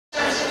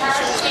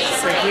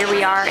So here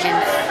we are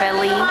in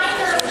Philly.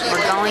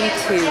 We're going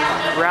to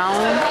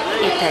Rome,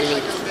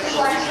 Italy.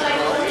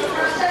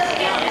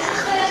 Yeah.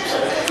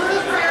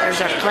 There's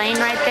our plane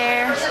right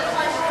there.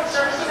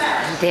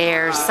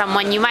 There's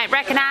someone you might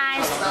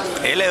recognize.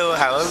 Hello,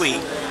 how are we?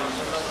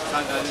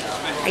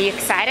 Are you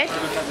excited?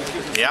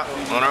 Yeah,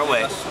 on our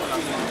way.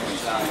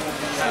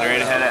 Getting ready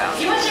to head out.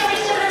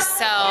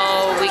 So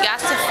we got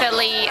to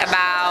Philly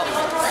about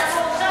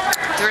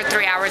 2 or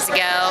 3 hours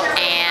ago,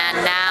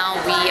 and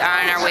now we are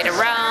on our way to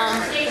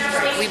Rome.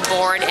 We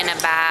board in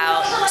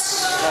about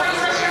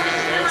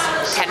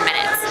 10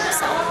 minutes.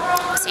 So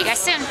see you guys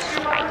soon.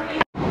 Bye.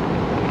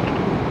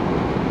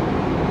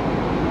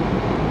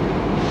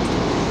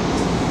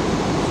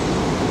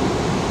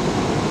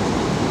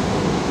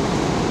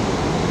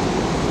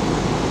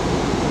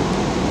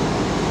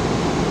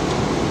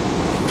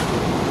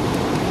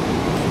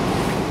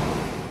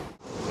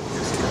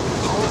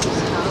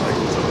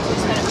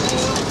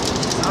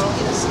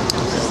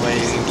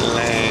 Waiting to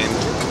land.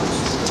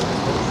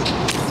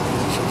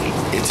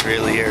 It's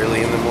really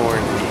early in the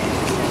morning.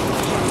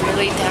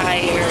 Really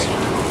tired.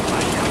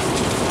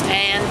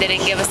 And they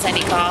didn't give us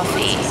any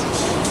coffee.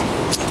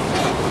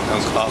 No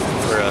coffee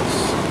for us.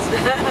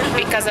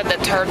 Because of the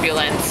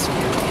turbulence.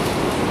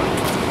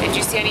 Did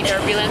you see any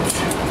turbulence?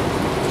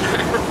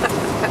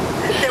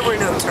 There were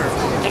no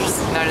turbulence.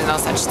 There's no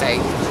such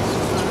thing.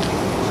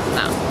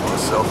 No.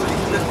 Selfie.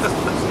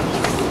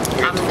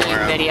 I'm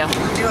doing video.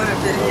 Doing a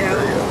video.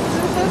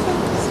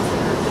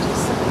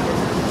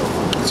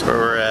 That's where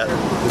we're at.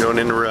 Going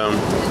into Rome.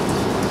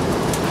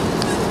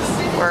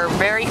 We're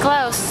very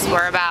close.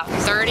 We're about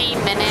 30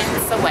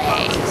 minutes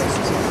away.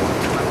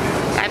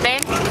 Right,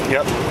 babe?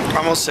 Yep,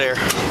 almost there.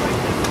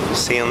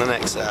 See you on the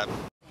next side.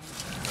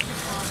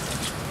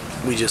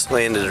 We just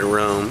landed in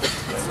Rome,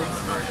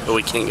 but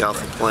we can't get off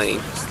the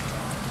plane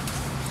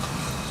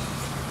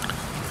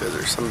because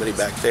there's somebody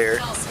back there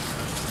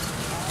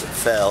that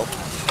fell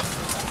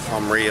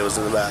while Maria was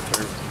in the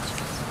bathroom.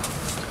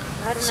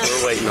 So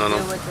we're waiting on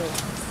them.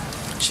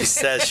 She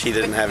says she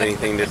didn't have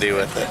anything to do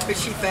with it. But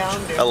she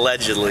found him.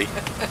 Allegedly.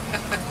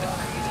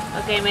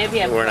 Okay,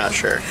 maybe We're not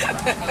sure.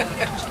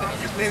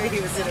 Maybe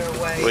he was in her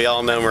way. We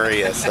all know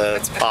Maria, so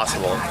it's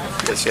possible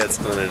that she had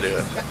something to do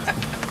with it.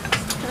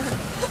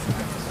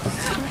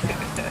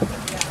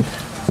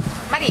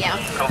 Maria.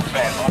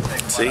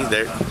 See,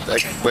 they're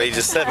like what you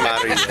just said,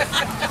 Maria.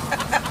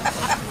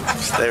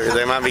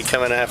 They might be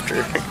coming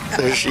after her.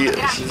 There she is.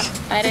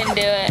 I didn't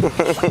do it.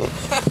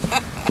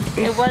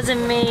 It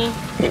wasn't me.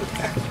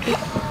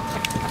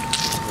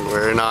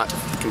 We're not I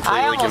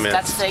completely almost convinced.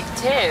 got sick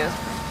too,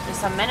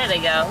 just a minute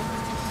ago.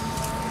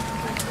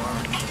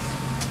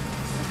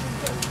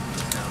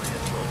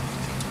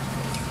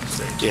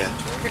 Yeah.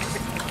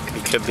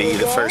 It could be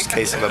the first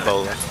case of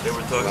Ebola. They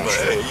were talking about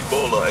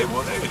Ebola,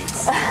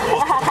 A180.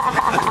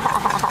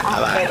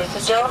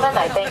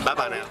 Bye-bye.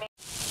 Bye-bye now.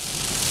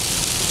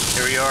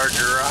 Here we are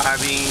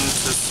driving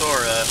to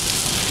Sora.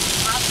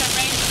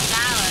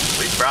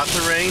 We brought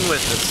the rain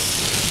with us.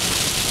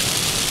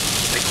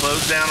 They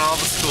closed down all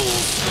the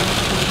schools.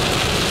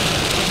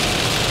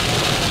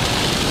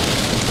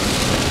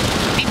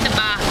 Beat the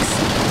box.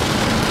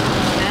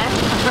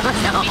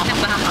 No. Beat the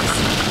box.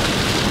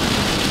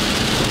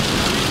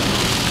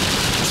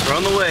 So we're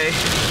on the way.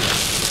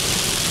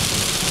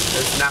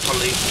 There's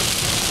Napoli.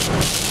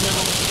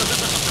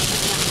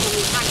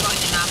 We're not going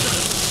to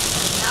Napoli.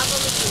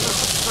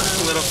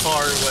 A little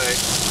far away.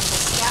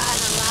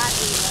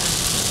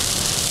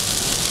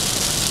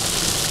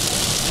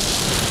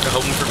 We're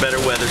hoping for better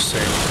weather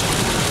soon.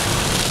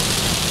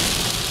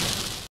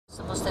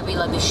 Supposed to be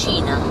La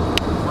Vicina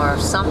or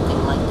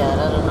something like that.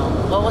 I don't know.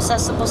 What was that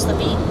supposed to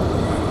be?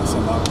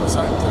 Some aqua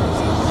center.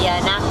 Yeah,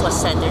 an aqua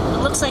center.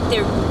 It looks like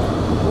they're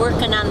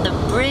working on the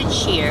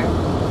bridge here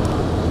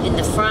in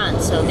the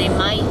front, so they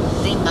might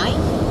be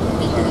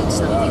doing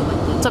something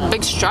with it. It's a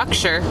big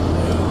structure.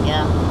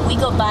 Yeah, we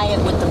go by it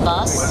with the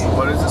bus.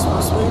 What is this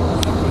supposed to be?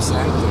 Aqua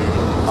center.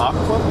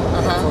 Aqua?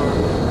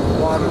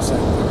 Water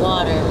center.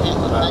 Water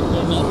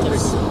underneath Fix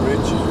us. the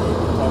bridge here.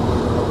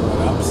 Probably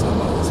open up some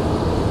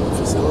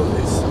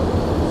facilities.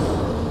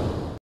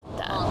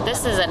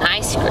 This is an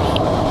ice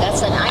cream.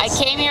 That's an I ice.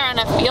 came here on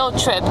a field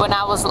trip when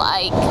I was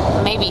like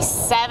maybe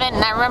 7,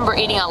 and I remember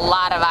eating a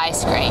lot of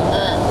ice cream.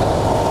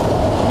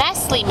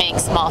 Nestle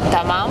makes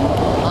Malta, Mom.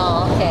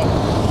 Oh, okay.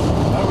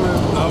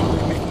 How are we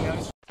making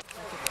ice cream?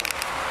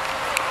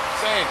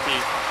 Senti.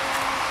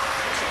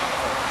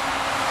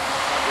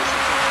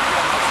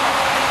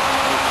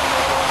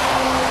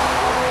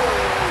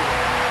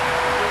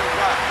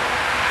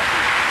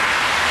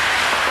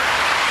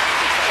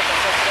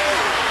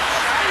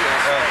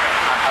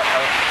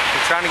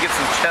 We're trying to get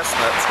some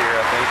chestnuts here,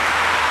 I think.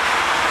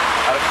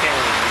 Out of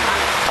Canada.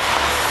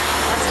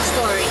 What's the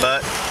story?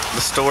 But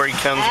the story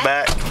comes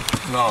back.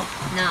 No.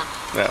 No.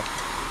 No.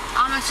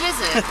 How much is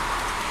it?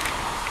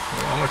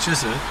 How much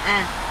is it?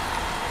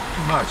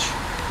 Too much.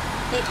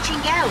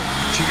 Chingao.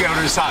 Chingao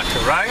de sacca,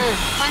 right?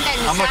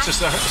 How much is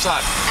the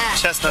sack?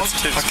 Chestnuts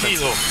too A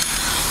kilo.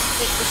 expensive.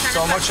 So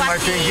how much am I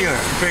paying here?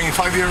 I'm paying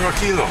 €5 a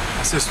kilo.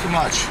 That's just too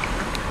much.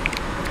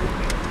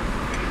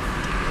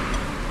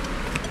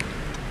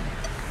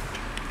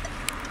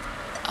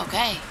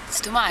 Okay,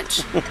 it's too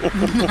much.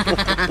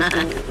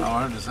 How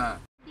hard is that?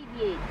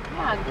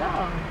 Yeah,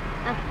 go.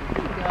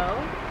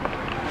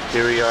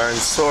 Here we are in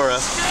Sora,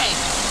 Hey,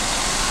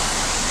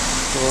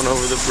 going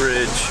over the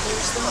bridge.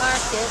 There's the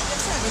market.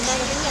 And then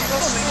you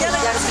go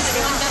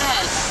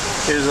ahead.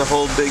 Here's a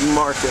whole big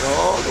market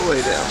all the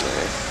way down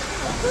there.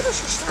 You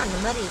just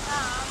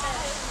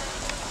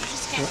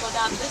Can't go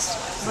down this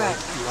way. Right.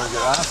 You want to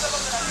get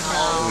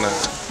off? No.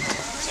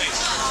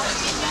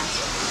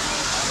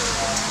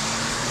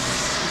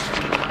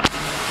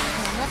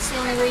 That's the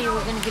only way you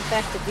were going to get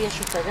back to Via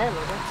Cittadella.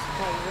 That's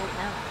right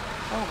now.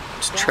 Oh,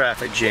 It's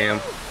traffic jam.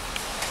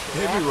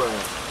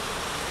 Everywhere.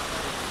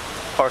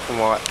 Parking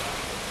lot.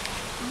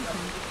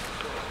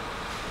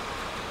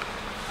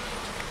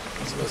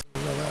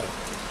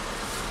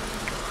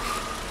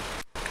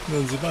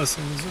 Non si passa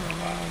nessuna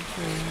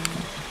parte.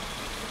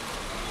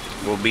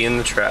 We'll be in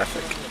the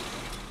traffic.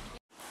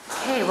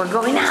 Hey, we're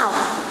going out.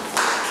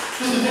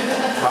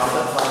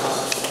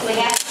 we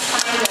have to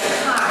find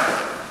a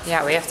car.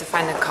 Yeah, we have to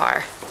find a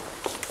car.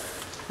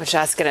 Which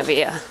that's gonna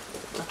be a...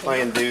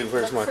 Playing dude,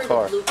 where's my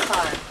car? Blue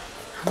car.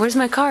 Where's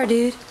my car,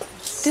 dude?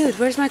 Dude,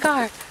 where's my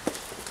car?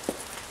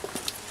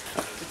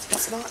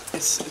 It's not,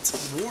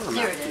 it's warm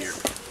There out it here.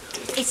 is.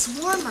 It's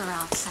warmer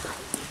outside.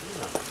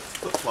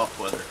 Flip-flop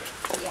weather.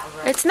 Yeah,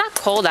 right. It's not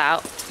cold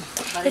out.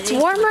 But It's it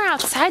ain't- warmer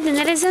outside than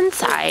it is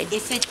inside.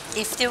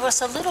 If there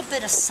was a little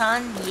bit of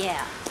sun,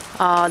 yeah.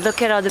 Oh,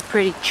 look at all the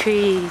pretty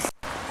trees.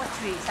 What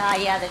trees? Ah,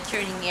 yeah, they're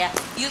turning. Yeah,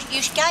 you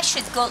guys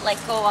should go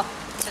up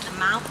to the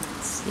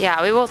mountains.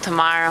 Yeah, we will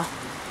tomorrow.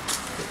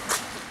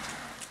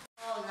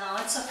 Oh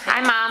no, it's okay.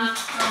 Hi, Mom.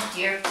 Oh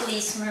dear,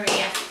 please,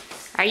 Maria.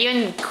 Are you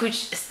in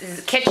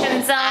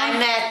kitchen zone?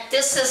 I'm at.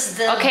 This is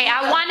the. Okay,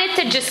 I wanted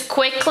to just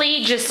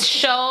quickly just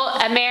show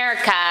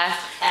America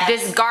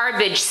this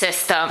garbage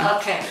system.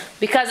 Okay.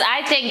 Because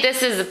I think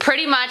this is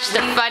pretty much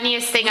the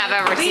funniest thing I've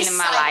ever seen in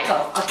my life.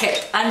 Recycle.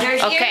 Okay, under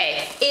here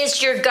Okay.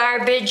 is your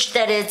garbage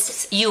that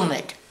it's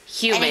humid.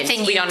 Humid.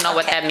 Anything We don't know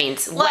what okay. that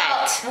means. Well,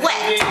 Wet.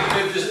 Wet.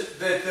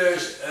 That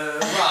there's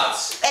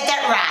rats.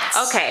 That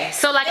rats. Okay,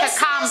 so like This a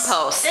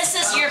compost. This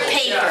is your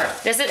paper.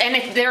 This is,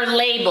 and they're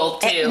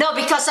labeled too. No,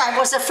 because I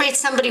was afraid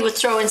somebody would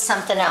throw in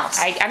something else.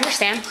 I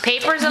understand.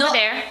 Paper's over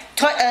there.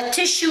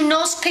 Tissue,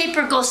 nose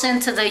paper goes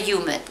into the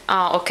humid.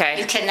 Oh, You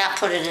okay. cannot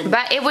put it in.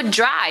 But it would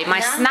dry. My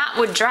No. snot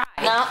would dry.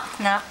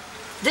 No.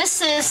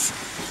 This is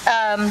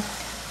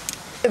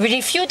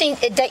refuting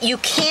that you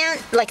can't,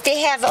 like they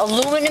have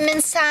aluminum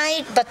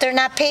inside, but they're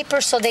not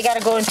paper, so they gotta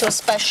go into a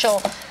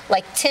special,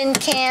 like tin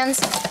cans.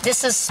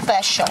 This is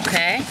special.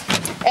 Okay.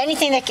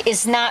 Anything that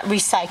is not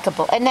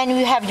recyclable. And then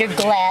you have your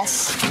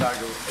glass.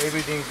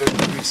 Everything that's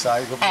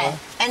recyclable.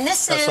 And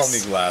this That's is only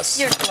glass.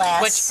 your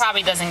glass. Which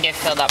probably doesn't get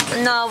filled up.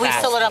 No, we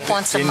fast. fill it up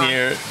once a In month.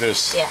 here,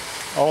 there's Yeah.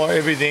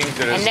 everything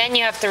that is. And then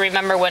you have to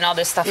remember when all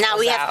this stuff Now goes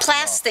we have out.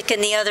 plastic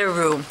in the other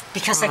room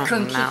because I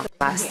couldn't no, keep it.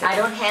 plastic. I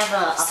don't have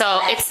a So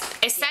plastic.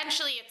 it's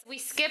essentially, we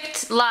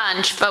skipped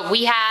lunch, but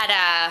we had,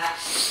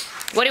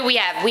 what did we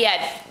have? We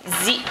had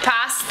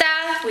pasta,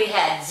 We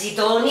had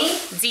zidoni.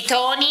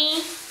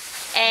 zitoni,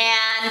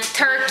 and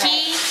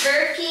turkey,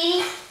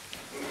 Turkey.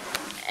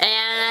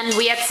 and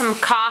we had some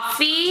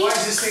coffee, Why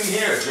is this thing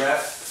here,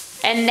 Jeff?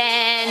 and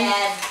then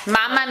And-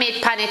 Mama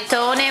made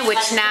panettone,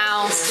 which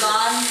now It's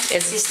gone.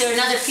 is Is there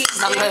another piece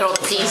a there? little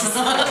piece.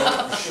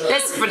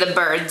 This is for the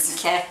birds.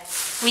 Okay.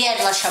 We had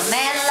la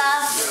chamella.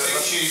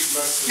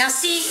 Now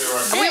see,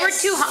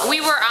 We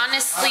were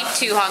honestly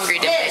too hungry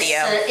to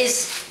video. This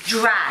is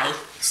dry,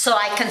 so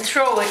I can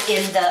throw it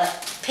in the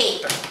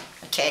paper.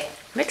 Okay.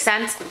 Makes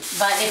sense.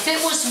 But if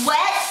it was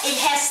wet, it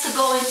has to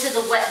go into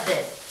the wet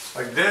bin.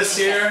 Like this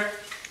here.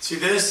 See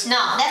this?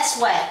 No, that's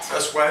wet.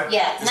 That's wet.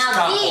 Yeah, It's now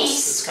compost.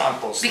 these- It's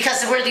compost.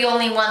 Because we're the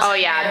only ones. Oh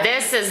in yeah, there.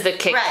 this is the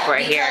kick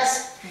right here.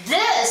 Because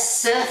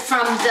this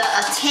from the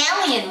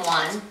Italian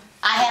one,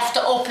 I have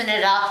to open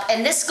it up,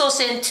 and this goes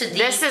into the.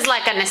 This is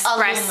like an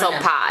espresso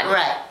aluminum. pod.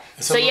 Right.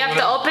 So you have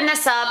to open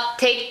this up,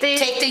 take the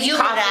humid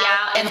coffee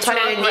out, and put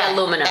throw it in the right.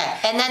 aluminum. Yeah.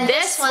 And then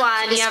this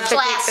one, is you have to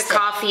plastic. take the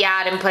coffee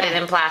out and put it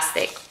in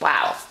plastic.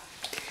 Wow.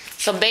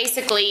 So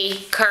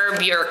basically,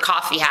 curb your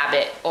coffee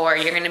habit, or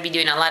you're gonna be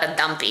doing a lot of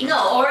dumping.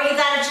 No, or you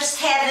gotta just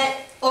have it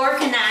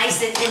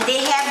organized, and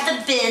they have the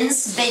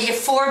bins,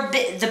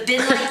 the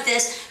bin like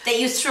this that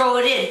you throw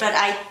it in. But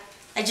I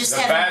just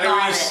The haven't bought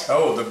batteries. it.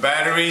 Oh, the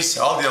batteries.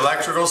 All the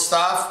electrical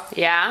stuff.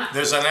 Yeah.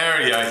 There's an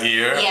area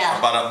here, Yeah.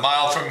 about a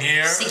mile from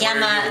here, Si where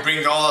chiama- you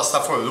bring all that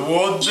stuff for the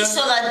wood.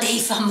 Isola dei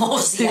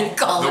famosi, I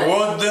call The it.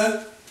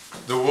 wood.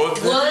 The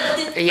wood.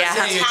 Wood. Yeah.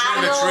 Say you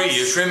trim a Towels. tree.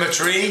 You trim a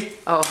tree.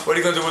 Oh. What are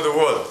you gonna do with the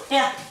wood?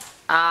 Yeah.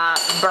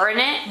 Burn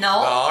it.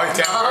 No. No, you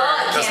can't No, burn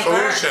it it. That's can't burn.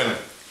 pollution.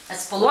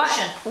 That's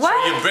pollution.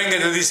 What? You bring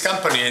it to this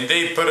company and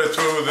they put it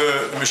through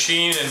the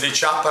machine and they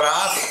chop it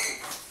up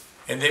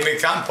and they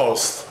make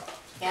compost.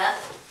 Yeah.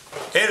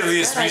 Italy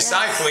is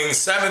recycling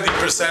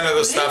 70% of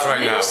the stuff right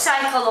We now.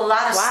 recycle a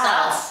lot of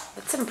stuff.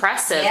 That's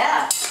impressive.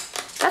 Yeah.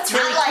 That's Not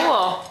really like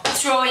cool.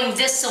 throwing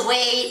this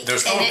away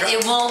There's and no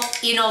it won't,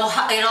 you know,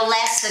 it'll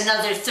last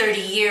another 30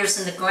 years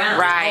in the ground.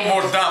 Right.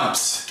 No more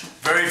dumps.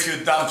 Very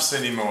few dumps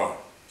anymore.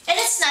 And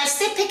it's nice,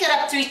 they pick it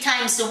up 3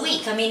 times a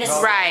week. I mean, it's...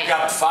 Right. Pick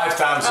up 5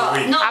 times a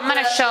week. No, I'm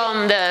gonna show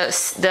them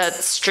the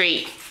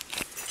street.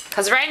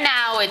 Cause right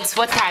now it's,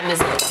 what time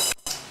is it?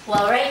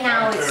 Well, right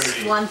now it's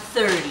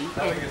 1:30.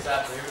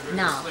 1:30.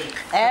 No.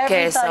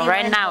 Okay, so Everybody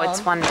right went now it's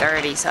home.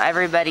 1:30, so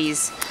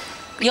everybody's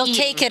You'll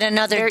eating. take it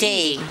another They're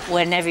day eating.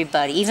 when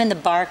everybody, even the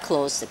bar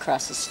closed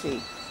across the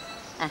street.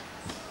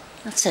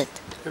 That's it.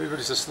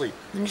 Everybody's asleep.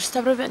 And just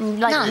everybody,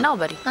 like No.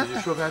 nobody. Did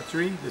you show that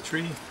tree? The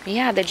tree?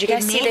 Yeah, did you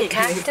guys see made the it.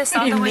 cactus It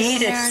all the way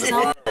made in it.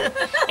 Arizona?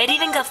 It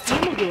even got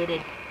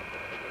fumigated.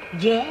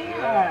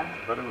 Yeah.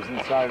 But it was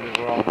inside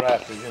the raw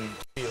grass. We didn't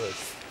feel it.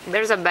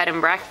 There's a bed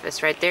and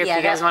breakfast right there Yeah,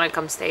 if you guys that- want to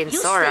come stay in You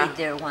Sora. stayed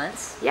there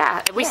once.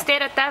 Yeah, we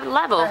stayed at that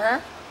level. Uh-huh.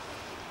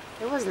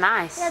 It was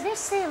nice. Yeah, they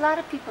say a lot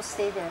of people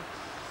stay there.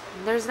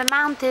 There's the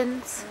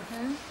mountains.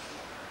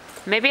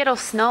 Maybe it'll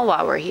snow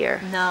while we're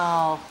here.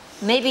 No,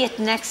 maybe it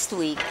next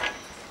week.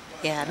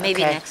 Yeah,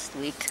 maybe Okay. next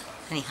week.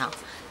 Anyhow,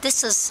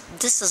 this is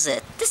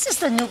it. This is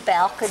the new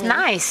balcony.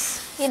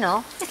 Nice. You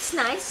know, it's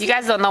nice. You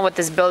guys don't know what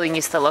this building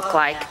used to look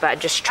like, but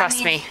just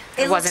trust I mean, me,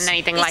 it wasn't looks-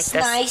 anything like it's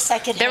this. nice. I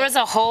could There have- was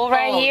a hole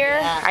right Oh, here.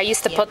 yeah, I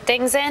used to yeah. put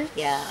things in.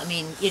 Yeah, I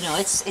mean, you know,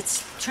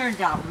 it's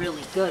turned out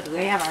really good.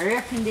 We have our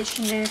air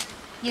conditioner.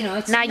 You know,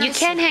 it's Now you nice.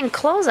 can't hang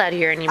clothes out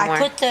here anymore. I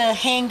put the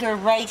hanger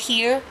right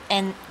here,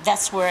 and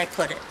that's where I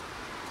put it.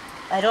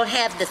 I don't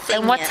have the thing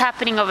And what's yet.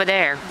 happening over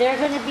there? They're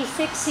going to be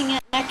fixing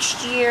it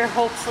next year,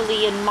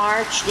 hopefully in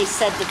March. They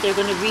said that they're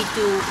going to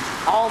redo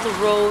all the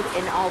road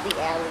and all the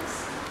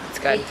alleys. It's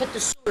They good. put the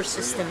sewer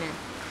system in.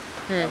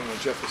 I don't know,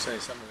 Jeff was saying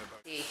something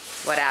about See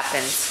what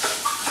happens.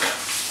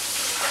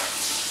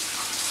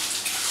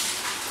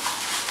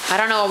 I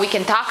don't know what we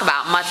can talk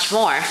about much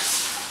more.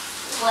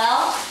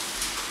 Well,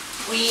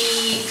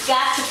 we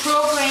got the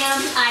program.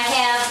 I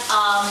have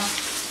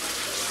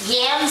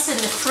yams in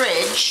the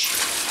fridge,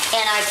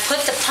 and I put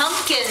the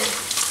pumpkin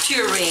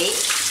puree,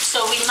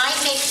 so we might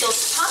make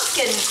those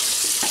pumpkin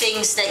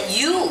things that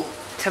you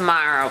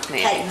Tomorrow,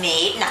 maybe. had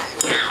made. Not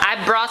now.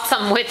 I brought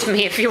some with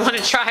me if you want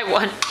to try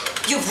one.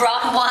 You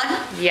brought one?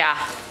 Yeah.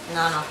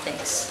 No,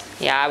 thanks.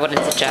 Yeah, I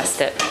wouldn't suggest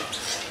it.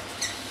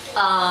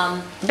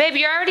 Babe,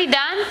 you're already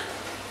done?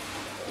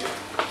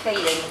 Okay,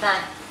 then,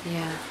 done.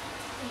 Yeah.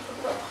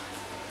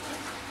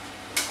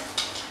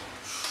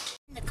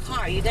 In the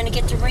car, you're gonna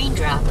get the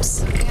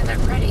raindrops. Okay, they're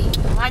pretty.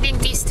 Why didn't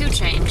these two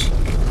change?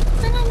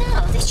 I don't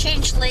know. They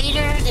changed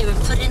later. They were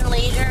put in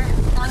later.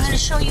 I'm going to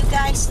show you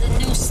guys the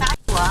new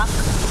sidewalk.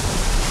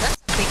 That's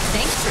a big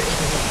thing for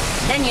Italy.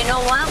 Then you know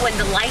what? When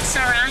the lights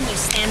are on, you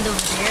stand over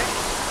there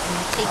and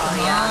you take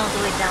them all the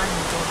way down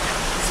and go.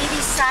 See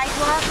these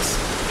sidewalks?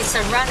 It's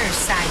a runner's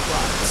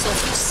sidewalk. So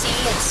if you see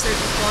at a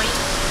certain point,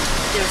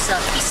 there's a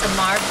piece of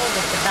marble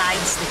that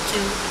divides the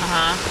two.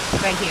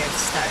 Right here it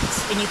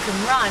starts. And you can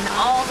run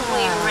all the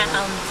way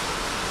around.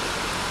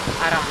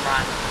 I don't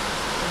run.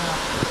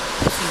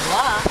 If you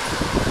walk,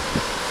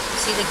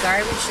 see the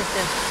garbage at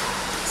the...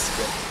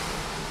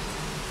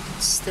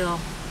 Still.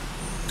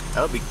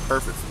 That would be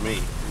perfect for me.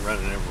 I'm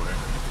running everywhere.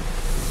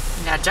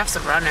 Yeah, Jeff's a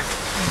runner.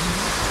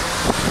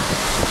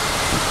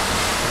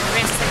 We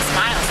ran 6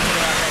 miles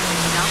today already,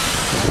 you know?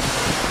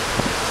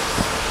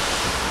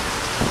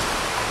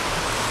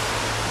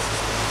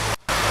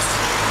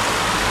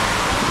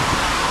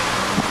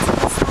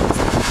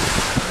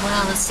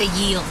 Well, it's a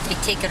yield. They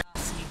take it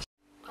off.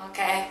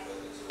 Okay.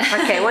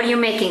 Okay, what are you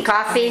making?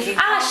 Coffee? Show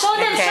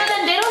them,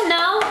 they don't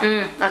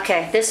know.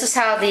 Okay, this is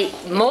how the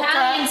mocha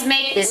Italians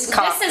make, is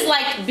coffee. this is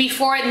like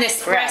before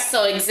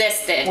Nespresso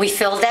existed. We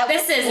filled that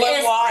This is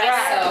With water.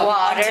 Nespresso.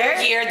 water,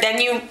 Here, then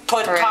you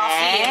put coffee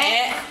in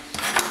Right.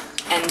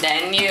 it, and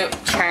then you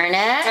turn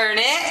it, turn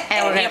it,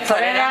 and we're you gonna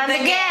put it on the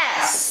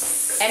gas.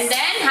 And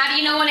then, how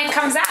do you know when it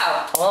comes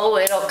out? Oh,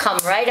 it'll come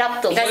right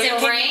up the Does little...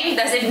 it ring?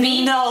 Does it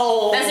beep?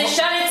 No. Does it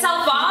shut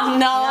itself off?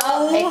 No.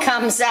 It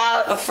comes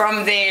out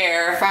From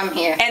there. from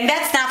here. And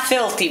that's not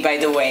filthy, by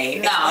the way.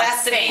 No, It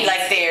has to stains. be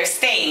like there,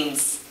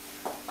 stains.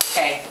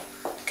 Okay.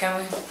 Can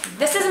we?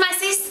 This is my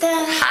sister.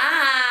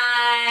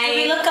 Hi.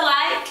 Do we look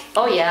alike?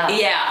 Oh yeah.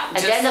 Yeah,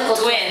 just Identical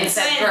twins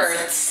at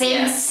birth.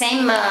 Same, Yes.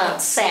 same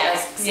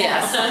sex.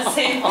 Yes.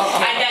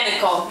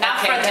 Identical, not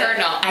Okay,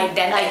 fraternal.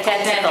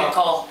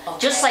 Identical. Okay.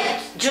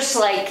 Just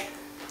like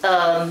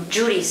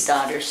Judy's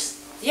daughters.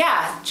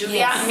 Yeah, Julia,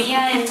 Yes. Mia,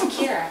 and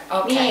Kira.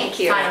 Okay. Me and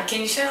Kira. Fine.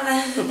 Can you show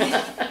them?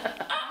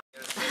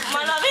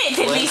 Ma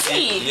l'avete lì, 20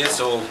 sì. years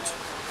old.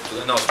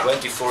 No,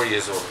 24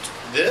 years old.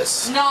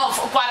 This? No,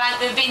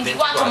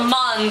 24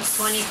 months.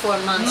 24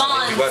 months. 24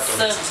 Months.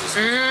 months.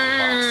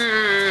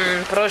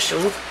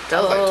 Prosciutto.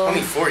 I'm like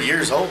 24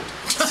 years old.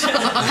 This is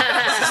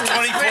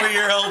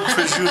 24-year-old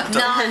prosciutto.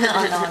 No,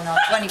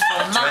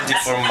 24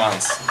 months. 24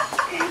 months.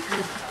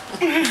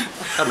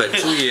 Vabbè,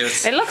 2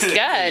 years. It looks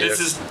good. This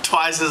is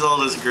twice as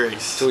old as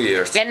Grace. 2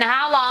 years. And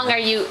how long are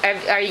you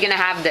gonna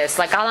have this?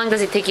 Like, how long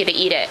does it take you to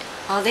eat it?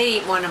 Oh, they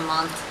eat one a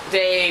month.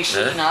 They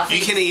should not.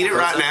 You can eat it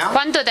right now?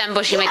 Quanto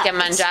tempo ci metti a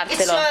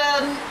mangiartelo?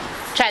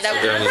 Cioè, da...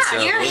 Abbiamo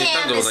iniziato. your Ogni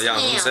tanto lo ham tagliamo,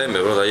 is non ham.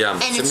 sempre, lo tagliamo.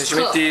 And Se mi it's ci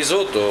metti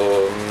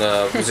sotto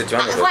una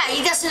settimana Well,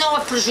 he doesn't know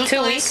what prosciutto 2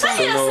 is. weeks? Fai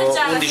sono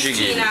l'assaggiata, 11 kg.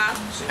 Cristina.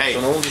 Hey,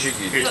 Sono 11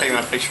 you're kg. taking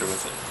a picture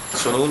with it.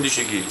 Sono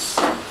 11 kg.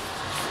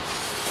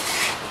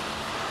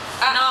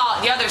 No,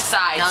 the other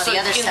side. No, so the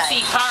other you can side.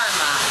 see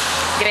Parma.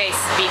 Grace,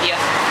 video.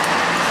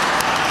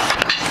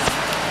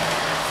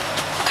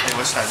 Hey,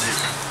 what should I do?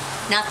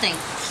 Nothing.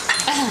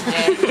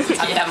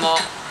 Abbiamo...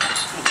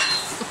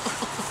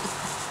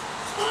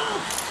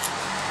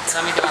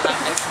 Non mi devo andare.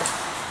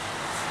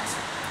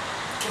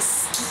 Che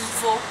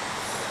schifo.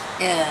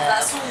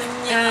 La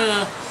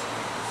sugna.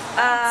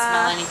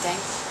 Smell anything?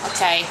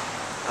 Ok.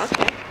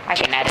 I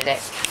can edit it.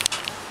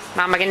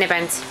 Mamma, che ne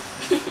pensi?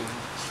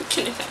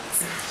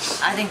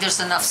 I think there's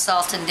enough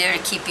salt in there to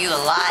keep you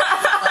alive.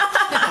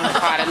 Oh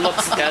God, it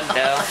looks good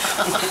though.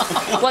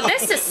 Well,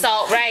 this is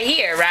salt right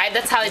here, right?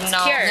 That's how it's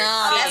cured.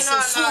 No, that's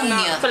the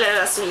sugna. Quella è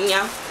la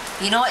sugna.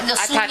 You know what? The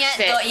I sugna, touched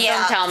it. yeah,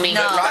 Don't tell me.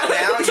 No. Right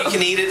now, you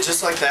can eat it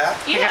just like that?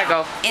 I gotta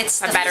go. It's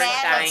My the battery's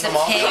fat of dying. the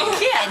pig,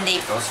 Yeah. and they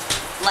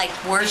like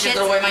work it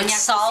dove with mangiare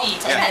salt, così.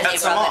 and Yeah, then they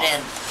that's them rub all. it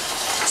in,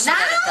 so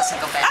that it doesn't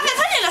go bad. Vabbè,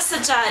 fagliela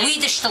assaggiare. We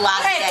dish the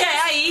lot of Che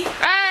hai?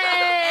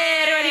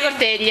 Arriva di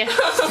corteglie.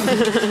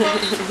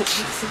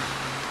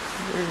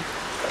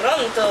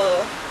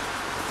 Pronto?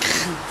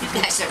 You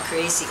guys are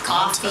crazy.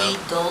 Coffee,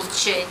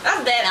 dolce.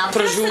 Vabbè, Now,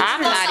 prosciutto.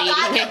 I'm not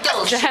eating it.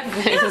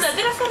 Vabbè,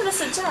 te la fai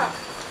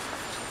assaggiare.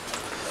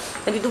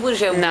 Vedi tu pure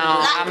c'è un No,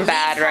 Not I'm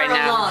bad leave her right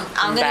now. alone.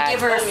 I'm gonna bad.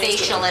 give her a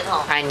facial at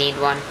home. I need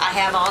one. I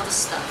have all the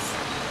stuff.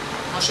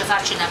 Mo ci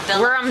faccio una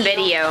bella We're on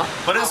video.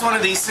 What is one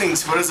of these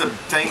things? What does a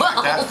thing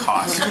like that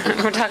cost?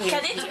 We're talking. Che ha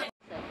detto?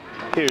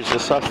 Here's the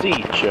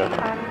salsiccia.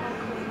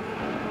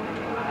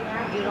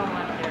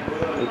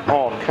 And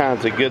all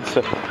kinds of good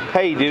stuff.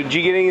 Hey, dude, did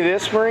you get any of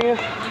this, Maria?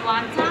 You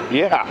want some?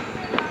 Yeah.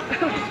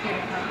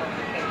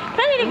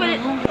 Prendi quelle.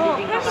 Oh,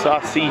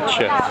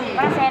 Salsiccia.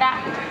 Buonasera.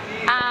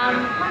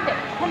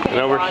 And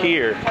over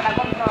here,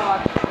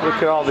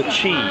 look at all the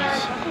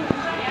cheese.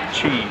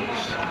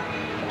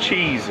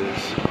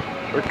 Cheeses.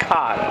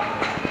 Ricotta.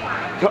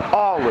 The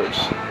olives.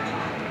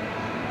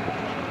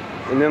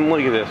 And then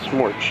look at this,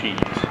 more cheese.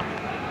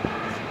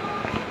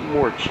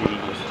 More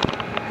cheese.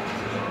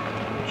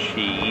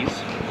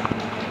 Cheese.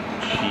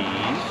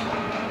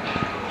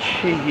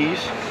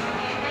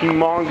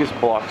 Humongous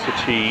blocks of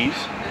cheese.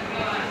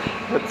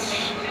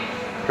 That's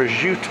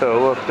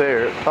prosciutto up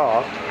there at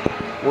top.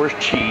 More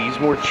cheese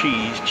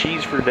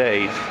for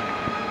days.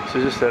 So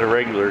just at a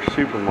regular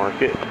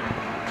supermarket.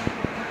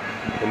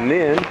 And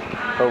then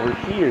over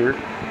here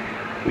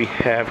we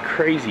have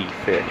crazy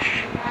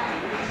fish.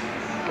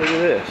 Look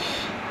at this.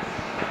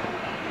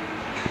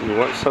 You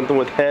want something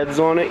with heads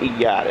on it, you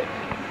got it.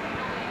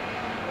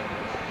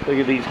 Look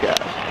at these guys.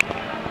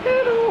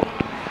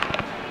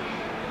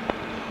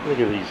 Look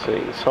at these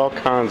things, all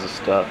kinds of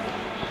stuff.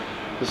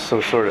 This is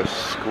some sort of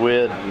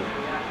squid and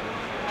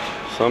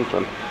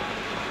something.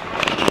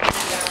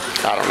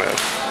 I don't know.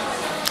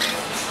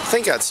 I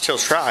think I'd still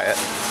try it.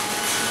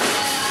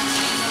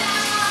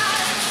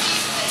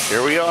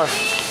 Here we are.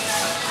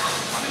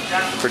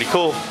 Pretty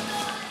cool.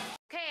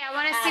 Okay, I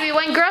want to see. We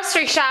went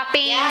grocery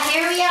shopping. Yeah,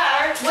 here we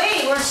are.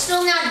 Wait, we're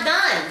still not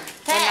done.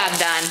 We're not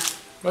done.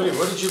 Buddy,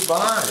 what did you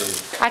buy?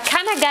 I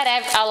kind of got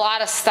a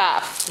lot of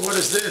stuff. What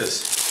is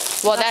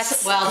this? Well,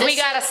 that's we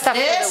got a stuff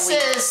for the This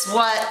week. is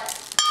what.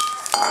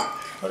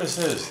 What is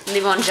this?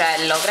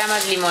 Limoncello, crema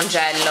di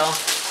limoncello.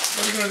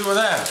 What are you going to do with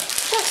that?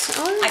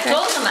 I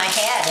told them I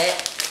had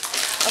it.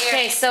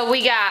 Okay, so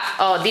we got,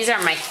 oh, these are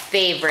my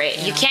favorite.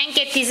 You can't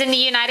get these in the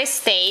United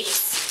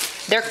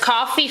States. They're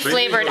coffee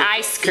flavored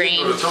ice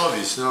cream.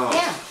 No.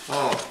 Yeah.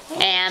 Oh.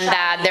 And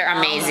they're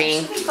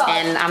amazing.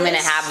 And I'm gonna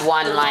have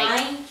one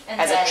like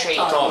as a treat.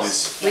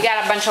 We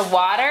got a bunch of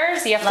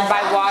waters. You have to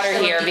buy water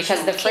here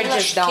because the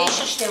fridges don't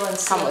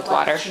come with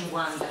water.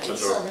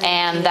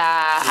 And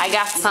I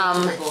got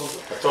some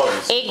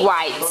egg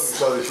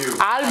whites,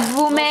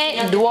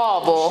 albume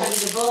d'uovo,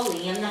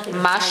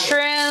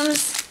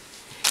 mushrooms,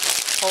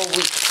 whole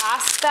wheat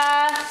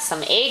pasta,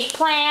 some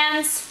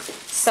eggplants,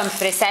 some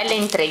friselle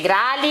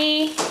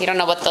integrali. You don't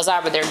know what those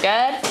are, but they're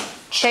good.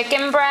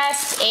 Chicken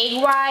breast,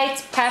 egg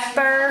whites,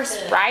 peppers,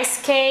 rice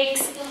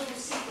cakes.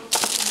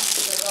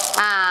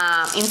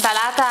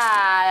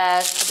 Insalata,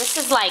 this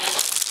is like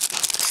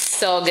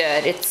so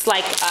good. It's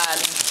like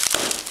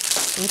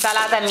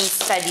insalata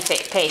mista di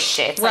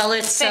pesce. It's Well, like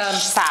it's,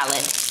 fish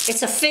salad.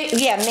 It's a fish,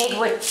 yeah, made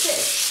with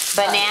fish.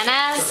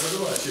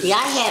 Bananas, Yeah,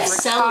 I have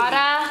celery.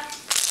 ricotta.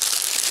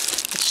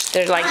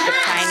 They're like the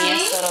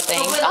tiniest little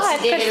things. Oh,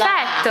 it's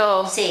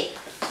perfetto. See.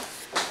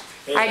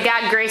 I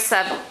got Grace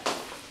a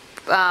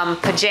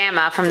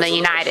pajama from the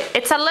United.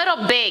 It's a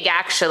little big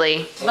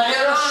actually. But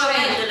it'll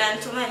shrink. Meglio,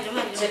 lento, meglio.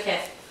 It's okay.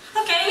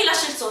 Ok, mi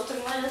lascia il sotto.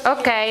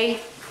 Okay.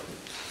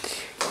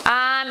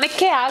 E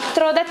che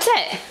altro? That's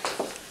it.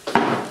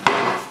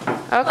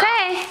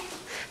 Okay.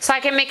 So I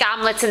can make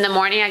omelets in the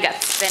morning. I got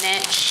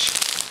spinach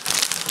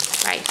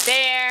right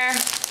there.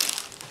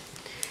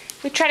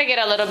 We try to get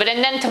a little bit,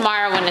 and then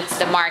tomorrow when it's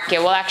the market,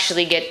 we'll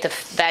actually get the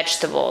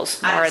vegetables,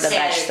 On or the Saturday.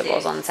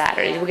 vegetables on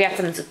Saturday. We got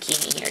some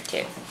zucchini here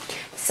too.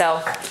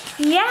 So,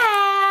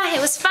 yeah,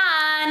 it was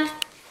fun.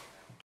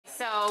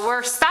 So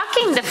we're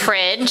stocking the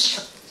fridge.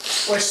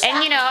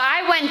 And you know,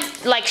 I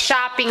went like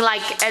shopping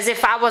like as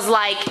if I was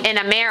like in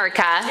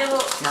America.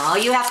 No,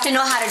 you have to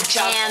know how to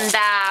juggle. And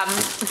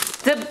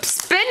the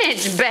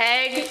spinach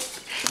bag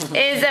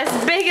is as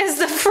big as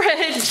the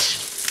fridge.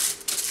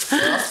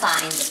 We'll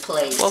find the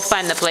place. We'll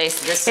find the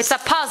place. It's a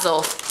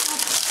puzzle.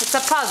 It's a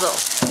puzzle.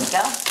 There you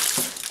go.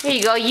 Here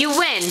you go. You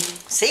win.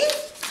 See?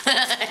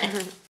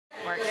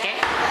 Work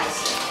it.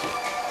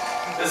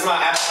 This is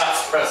my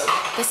Apple's present.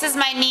 This is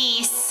my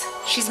niece.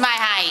 She's my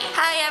height.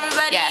 Hi,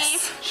 everybody.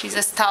 Yes. She's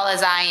as tall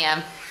as I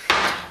am.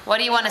 What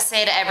do you want to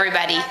say to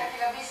everybody?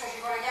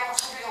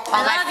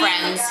 All my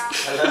friends.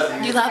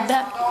 You love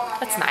them?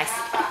 That's nice.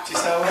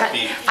 She's so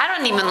happy. I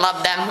don't even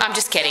love them. I'm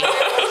just kidding.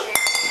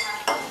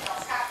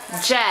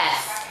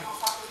 Jeff.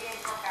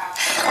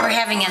 We're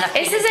having an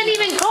This isn't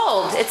even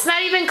cold. It's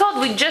not even cold.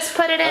 We just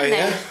put it in Oh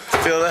yeah? there.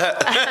 Feel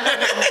that?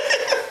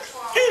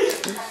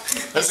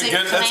 Is it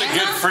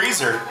banana?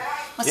 freezer.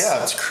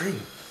 Yeah, it's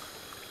cream.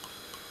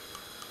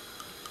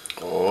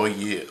 Oh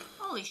yeah.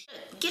 Holy shit.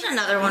 Get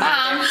another one Mom.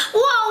 out there.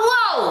 Whoa,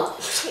 whoa!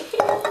 It's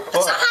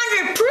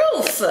 100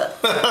 proof.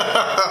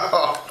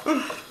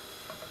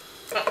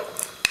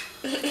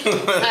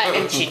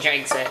 And she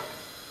drinks it.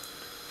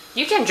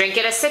 You can drink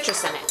it as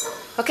citrus in it.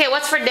 Okay,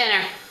 what's for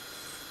dinner?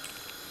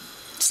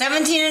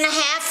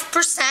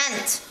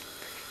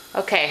 17.5%.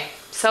 Okay,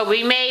 so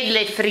we made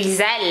le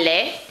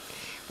friselle,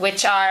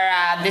 which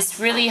are this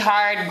really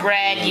hard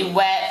bread you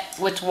wet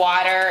with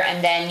water,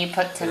 and then you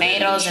put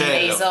tomatoes and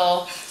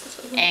basil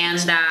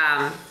and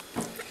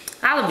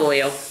olive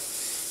oil.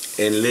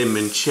 And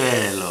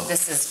limoncello.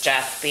 This is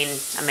Jeff being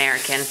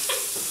American.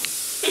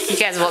 You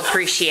guys will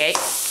appreciate.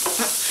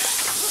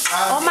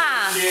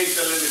 Oma.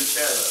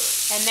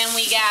 And then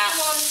we got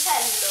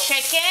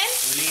chicken,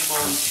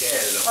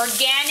 Limoncello.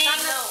 organic.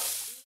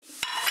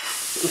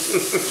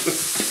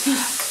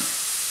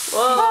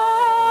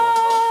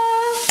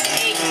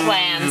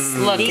 Eggplants.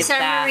 Look These at are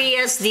that.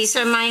 Maria's, these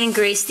are mine and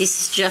Grace,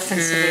 this is Jeff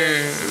and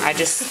Severia's. I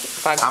just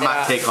fucked I it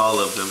might up. take all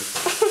of them.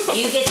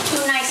 You get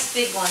 2 nice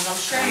big ones, I'm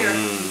sure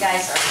you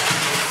guys are.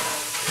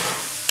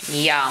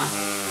 Yum.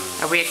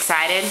 Are we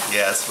excited?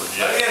 Yeah, that's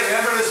legit.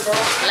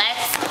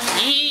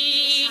 Let's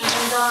eat.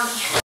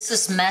 This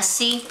is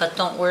messy, but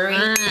don't worry.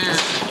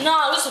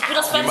 No, listen, put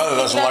a Your mother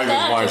doesn't like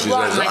it when she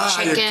says, My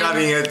you're chicken.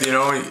 cutting it, you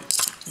know.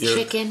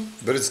 Chicken,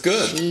 But it's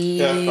good.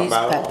 cheese,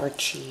 pepper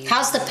cheese.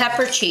 How's the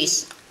pepper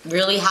cheese?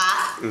 Really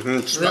hot?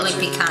 Really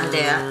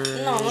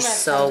picante.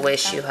 So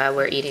wish you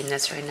were eating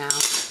this right now.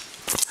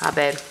 How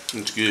bad?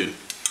 It's good.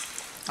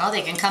 Oh,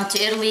 they can come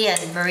to Italy and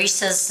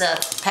Marissa's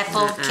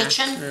Peppo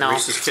Kitchen. No.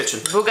 Reese's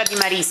Kitchen. Buga di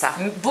Marisa.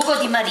 Bugo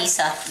di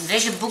Marisa.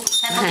 Invece Peppo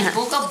di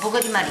Bugo, Bugo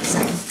di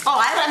Marisa. Oh,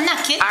 I'm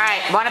not kidding. All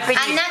right, buon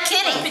appetito. I'm not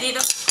kidding.